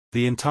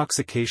The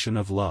Intoxication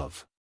of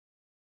Love.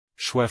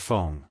 Shui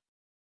Feng.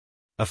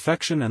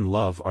 Affection and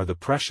love are the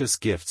precious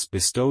gifts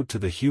bestowed to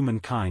the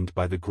humankind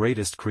by the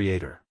greatest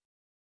creator.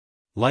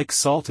 Like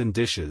salt in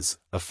dishes,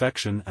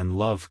 affection and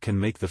love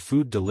can make the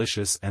food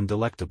delicious and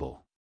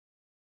delectable.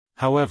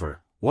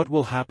 However, what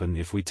will happen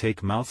if we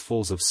take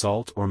mouthfuls of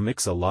salt or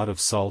mix a lot of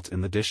salt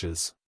in the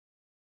dishes?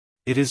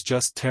 It is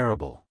just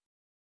terrible.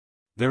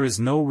 There is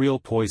no real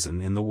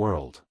poison in the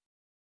world.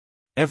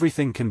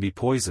 Everything can be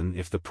poison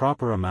if the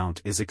proper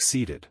amount is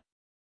exceeded.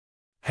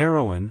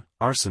 Heroin,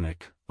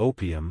 arsenic,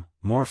 opium,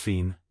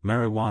 morphine,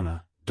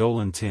 marijuana,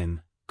 dolantin,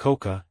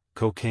 coca,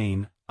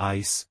 cocaine,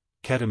 ice,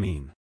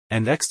 ketamine,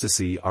 and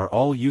ecstasy are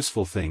all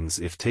useful things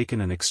if taken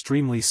an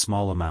extremely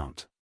small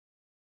amount.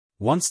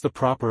 Once the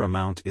proper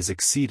amount is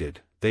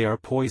exceeded, they are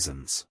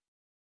poisons.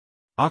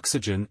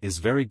 Oxygen is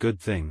very good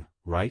thing,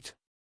 right?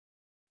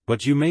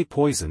 But you may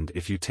poisoned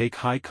if you take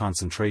high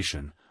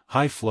concentration,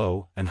 high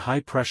flow and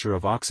high pressure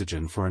of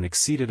oxygen for an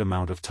exceeded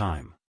amount of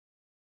time.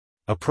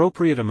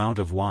 Appropriate amount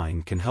of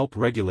wine can help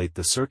regulate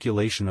the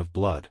circulation of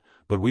blood,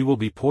 but we will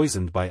be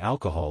poisoned by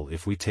alcohol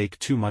if we take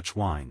too much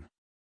wine.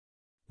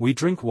 We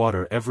drink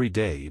water every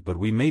day, but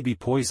we may be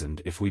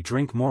poisoned if we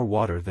drink more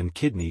water than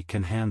kidney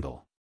can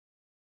handle.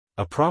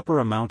 A proper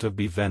amount of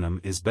bee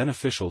venom is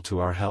beneficial to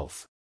our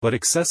health, but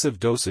excessive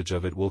dosage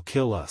of it will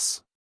kill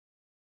us.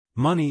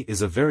 Money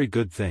is a very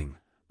good thing,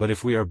 but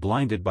if we are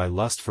blinded by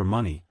lust for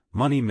money,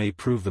 money may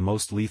prove the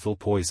most lethal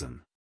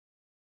poison.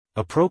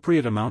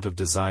 Appropriate amount of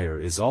desire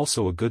is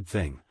also a good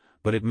thing,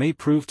 but it may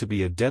prove to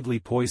be a deadly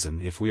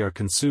poison if we are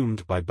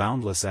consumed by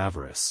boundless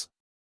avarice.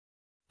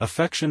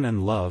 Affection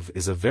and love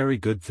is a very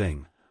good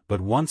thing, but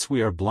once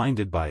we are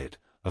blinded by it,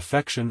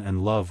 affection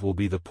and love will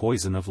be the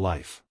poison of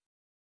life.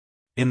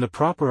 In the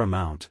proper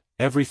amount,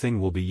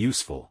 everything will be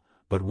useful,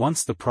 but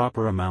once the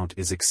proper amount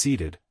is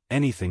exceeded,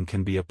 anything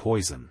can be a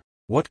poison.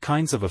 What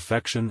kinds of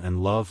affection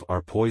and love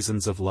are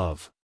poisons of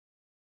love?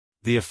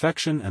 The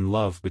affection and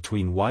love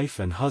between wife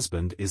and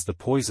husband is the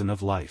poison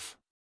of life.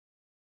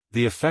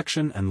 The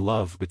affection and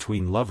love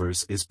between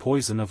lovers is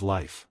poison of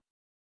life.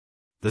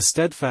 The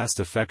steadfast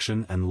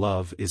affection and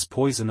love is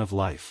poison of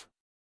life.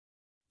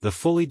 The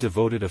fully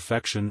devoted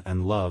affection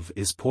and love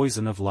is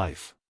poison of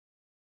life.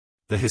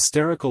 The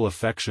hysterical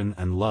affection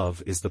and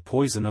love is the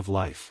poison of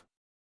life.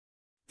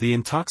 The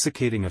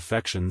intoxicating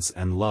affections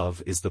and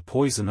love is the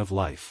poison of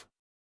life.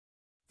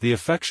 The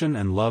affection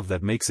and love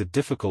that makes it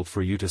difficult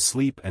for you to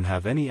sleep and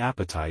have any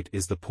appetite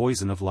is the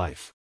poison of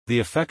life. The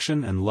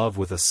affection and love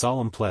with a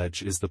solemn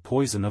pledge is the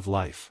poison of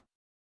life.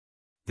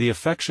 The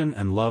affection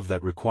and love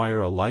that require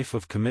a life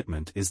of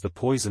commitment is the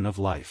poison of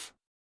life.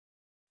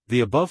 The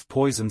above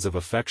poisons of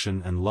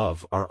affection and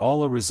love are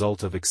all a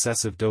result of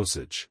excessive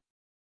dosage.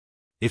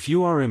 If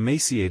you are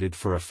emaciated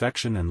for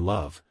affection and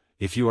love,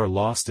 if you are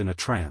lost in a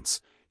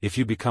trance, if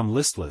you become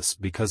listless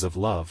because of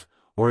love,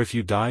 or if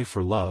you die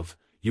for love,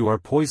 you are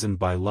poisoned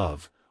by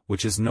love,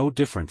 which is no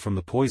different from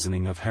the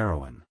poisoning of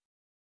heroin.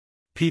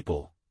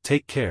 People,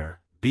 take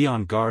care, be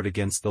on guard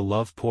against the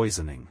love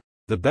poisoning.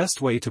 The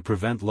best way to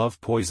prevent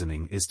love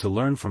poisoning is to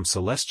learn from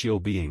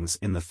celestial beings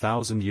in the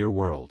 1000-year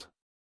world.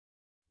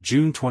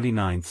 June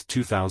 29,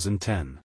 2010.